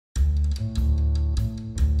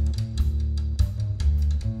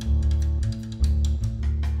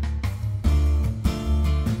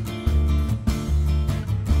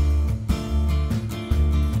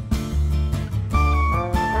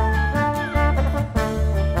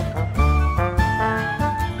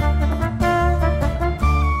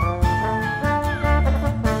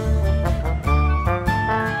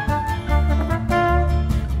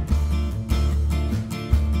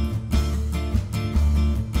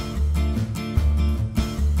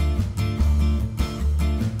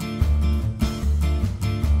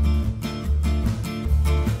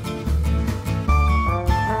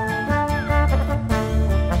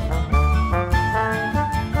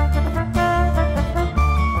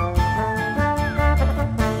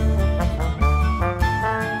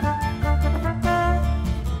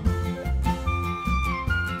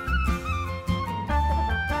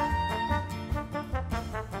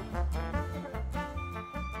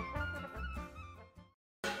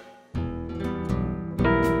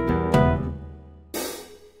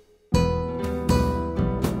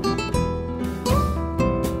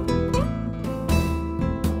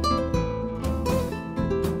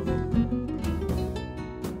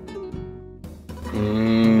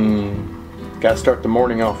Gotta start the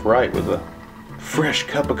morning off right with a fresh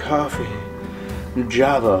cup of coffee.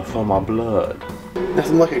 Java for my blood.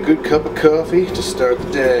 Nothing like a good cup of coffee to start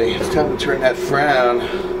the day. It's time to turn that frown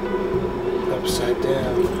upside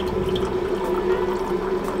down.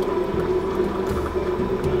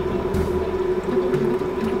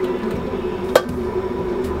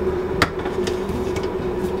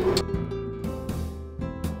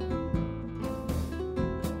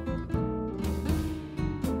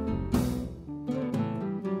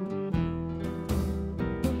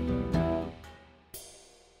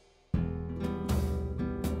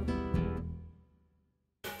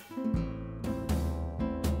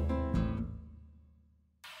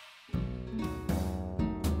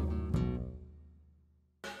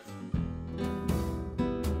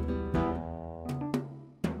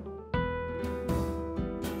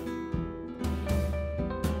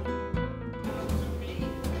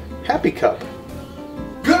 Happy cup.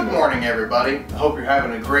 Good morning, everybody. I hope you're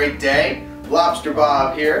having a great day. Lobster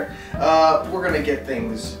Bob here. We're gonna get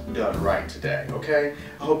things done right today, okay?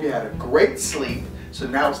 I hope you had a great sleep. So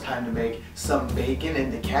now it's time to make some bacon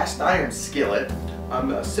in the cast iron skillet.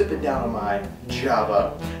 I'm sipping down on my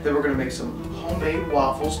Java. Then we're gonna make some homemade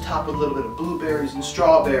waffles, top with a little bit of blueberries and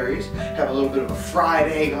strawberries. Have a little bit of a fried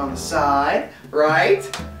egg on the side, right?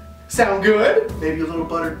 Sound good? Maybe a little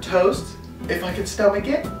buttered toast, if I can stomach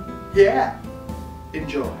it. Yeah,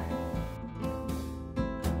 enjoy.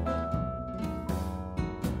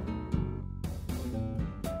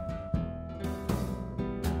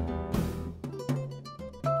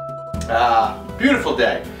 Beautiful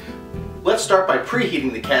day. Let's start by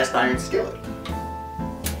preheating the cast iron skillet.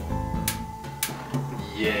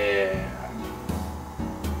 Yeah.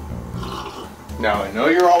 Now I know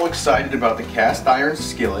you're all excited about the cast iron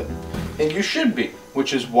skillet, and you should be.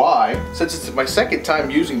 Which is why, since it's my second time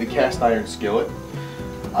using the cast iron skillet,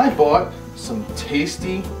 I bought some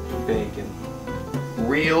tasty bacon.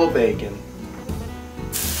 Real bacon.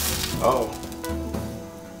 Oh.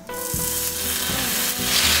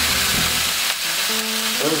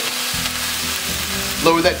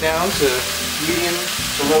 Lower that down to medium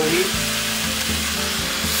to low heat.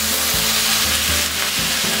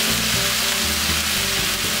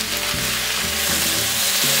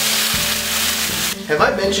 Have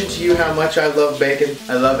I mentioned to you how much I love bacon?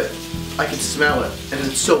 I love it. I can smell it, and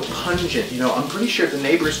it's so pungent. You know, I'm pretty sure the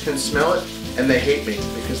neighbors can smell it, and they hate me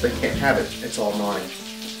because they can't have it. It's all mine.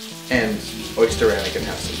 And Oyster Annie can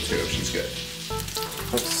have some too if she's good.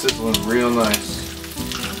 That's sizzling real nice.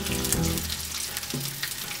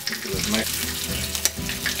 Look at this nice.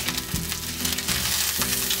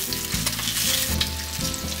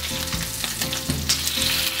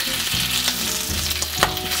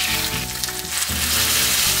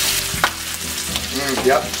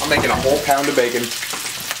 Yep, I'm making a whole pound of bacon.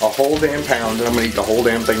 A whole damn pound, and I'm gonna eat the whole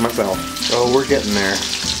damn thing myself. Oh, we're getting there.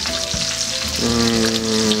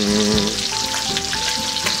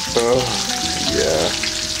 Oh, yeah.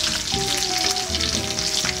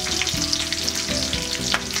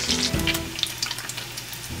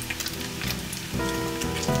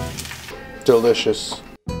 Delicious.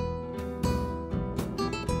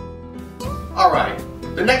 Alright,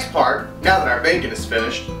 the next part, now that our bacon is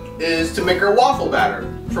finished, is to make our waffle batter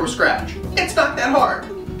from scratch. It's not that hard.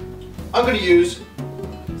 I'm going to use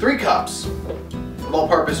 3 cups of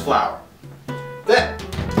all-purpose flour. Then,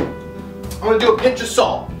 I'm going to do a pinch of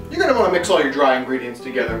salt. You're going to want to mix all your dry ingredients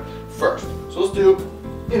together first. So let's do,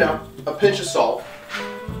 you know, a pinch of salt.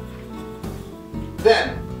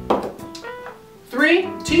 Then, 3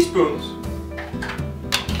 teaspoons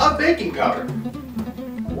of baking powder.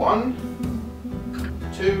 1,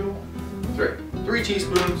 2, 3. 3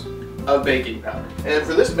 teaspoons of baking powder. And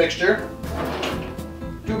for this mixture,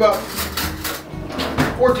 do about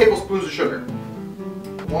 4 tablespoons of sugar.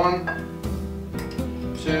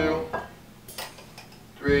 1, 2,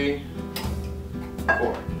 3,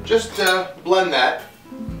 4. Just blend that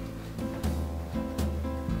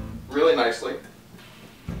really nicely.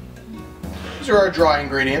 These are our dry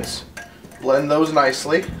ingredients. Blend those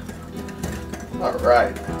nicely.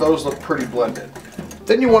 Alright, those look pretty blended.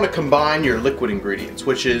 Then you want to combine your liquid ingredients,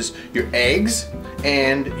 which is your eggs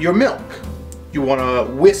and your milk. You want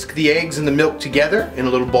to whisk the eggs and the milk together in a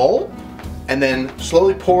little bowl, and then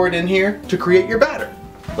slowly pour it in here to create your batter.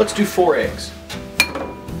 Let's do 4 eggs.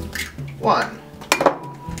 1,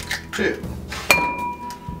 2,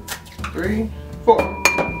 3, 4.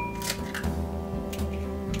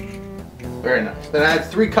 Very nice. Then add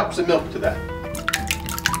 3 cups of milk to that.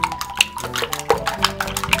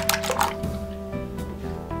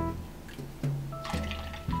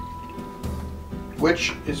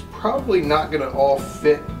 which is probably not going to all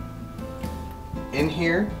fit in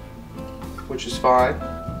here, which is fine.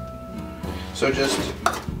 So just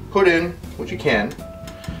put in what you can,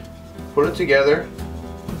 put it together,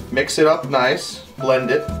 mix it up nice,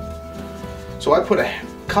 blend it. So I put a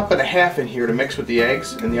cup and a half in here to mix with the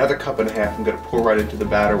eggs, and the other cup and a half I'm going to pour right into the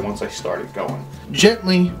batter once I start it going.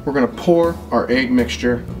 Gently, we're going to pour our egg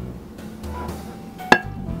mixture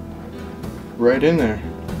right in there.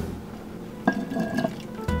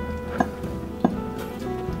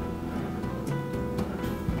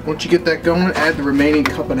 Once you get that going, add the remaining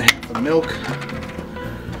cup and a half of milk.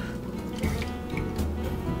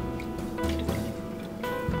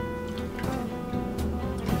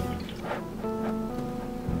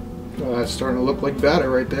 Oh, that's starting to look like batter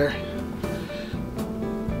right there.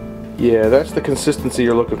 Yeah, that's the consistency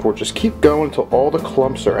you're looking for. Just keep going until all the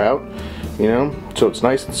clumps are out, you know, so it's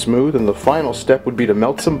nice and smooth. And the final step would be to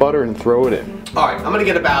melt some butter and throw it in. Alright, I'm going to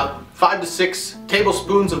get about 5 to 6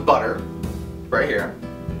 tablespoons of butter right here.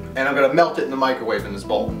 And I'm going to melt it in the microwave in this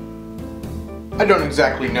bowl. I don't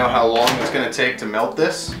exactly know how long it's going to take to melt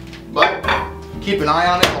this, but keep an eye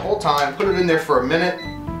on it the whole time. Put it in there for a minute,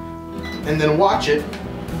 and then watch it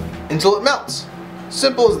until it melts.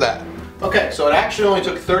 Simple as that. Okay, so it actually only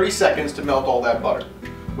took 30 seconds to melt all that butter,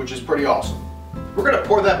 which is pretty awesome. We're going to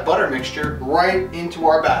pour that butter mixture right into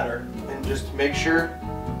our batter and just make sure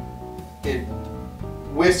it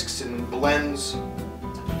whisks and blends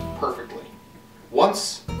perfectly.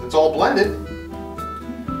 Once it's all blended,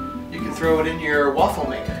 you can throw it in your waffle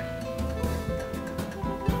maker.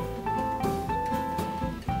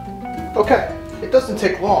 Okay, it doesn't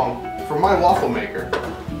take long for my waffle maker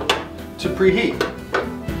to preheat.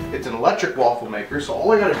 It's an electric waffle maker, so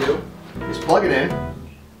all I gotta do is plug it in,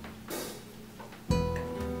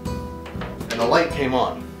 and the light came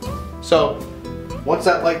on. So once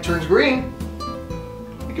that light turns green,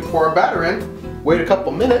 you can pour our batter in, wait a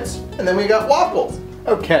couple minutes, and then we got waffles.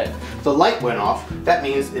 Okay, the light went off. That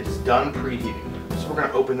means it's done preheating. So we're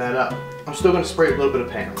gonna open that up. I'm still gonna spray a little bit of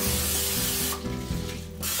Pam.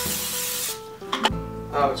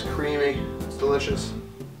 Oh, it's creamy. It's delicious.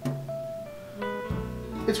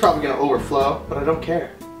 It's probably gonna overflow, but I don't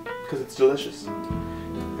care because it's delicious.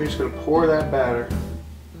 We're just gonna pour that batter.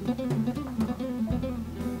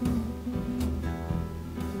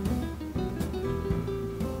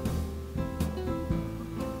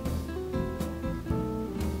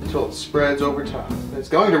 Until it spreads over top. And it's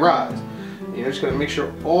going to rise. You're just going to make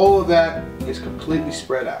sure all of that is completely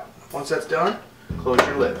spread out. Once that's done, close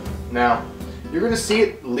your lid. Now, you're going to see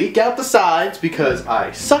it leak out the sides because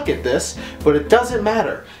I suck at this, but it doesn't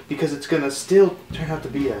matter because it's going to still turn out to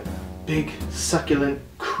be a big, succulent,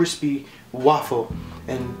 crispy waffle.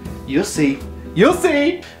 And you'll see. You'll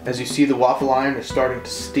see! As you see, the waffle iron is starting to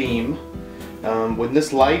steam. When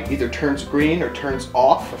this light either turns green or turns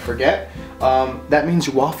off, I forget, that means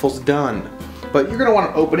your waffle's done. But you're going to want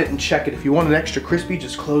to open it and check it. If you want it extra crispy,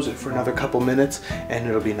 just close it for another couple minutes and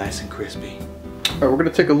it'll be nice and crispy. Alright, we're going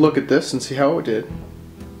to take a look at this and see how it did.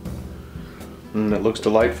 It looks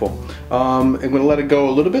delightful. I'm going to let it go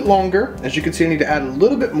a little bit longer. As you can see, I need to add a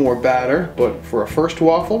little bit more batter, but for a first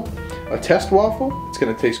waffle, a test waffle, it's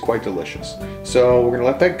going to taste quite delicious. So we're going to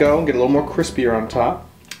let that go and get a little more crispier on top.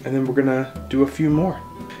 And then we're gonna do a few more.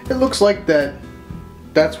 It looks like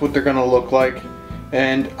that's what they're gonna look like,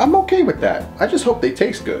 and I'm okay with that. I just hope they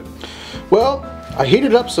taste good. Well, I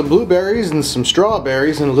heated up some blueberries and some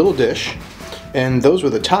strawberries in a little dish, and those were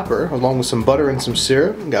the topper, along with some butter and some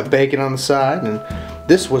syrup. Got bacon on the side, and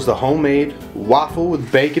this was the homemade waffle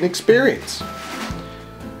with bacon experience.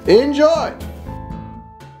 Enjoy!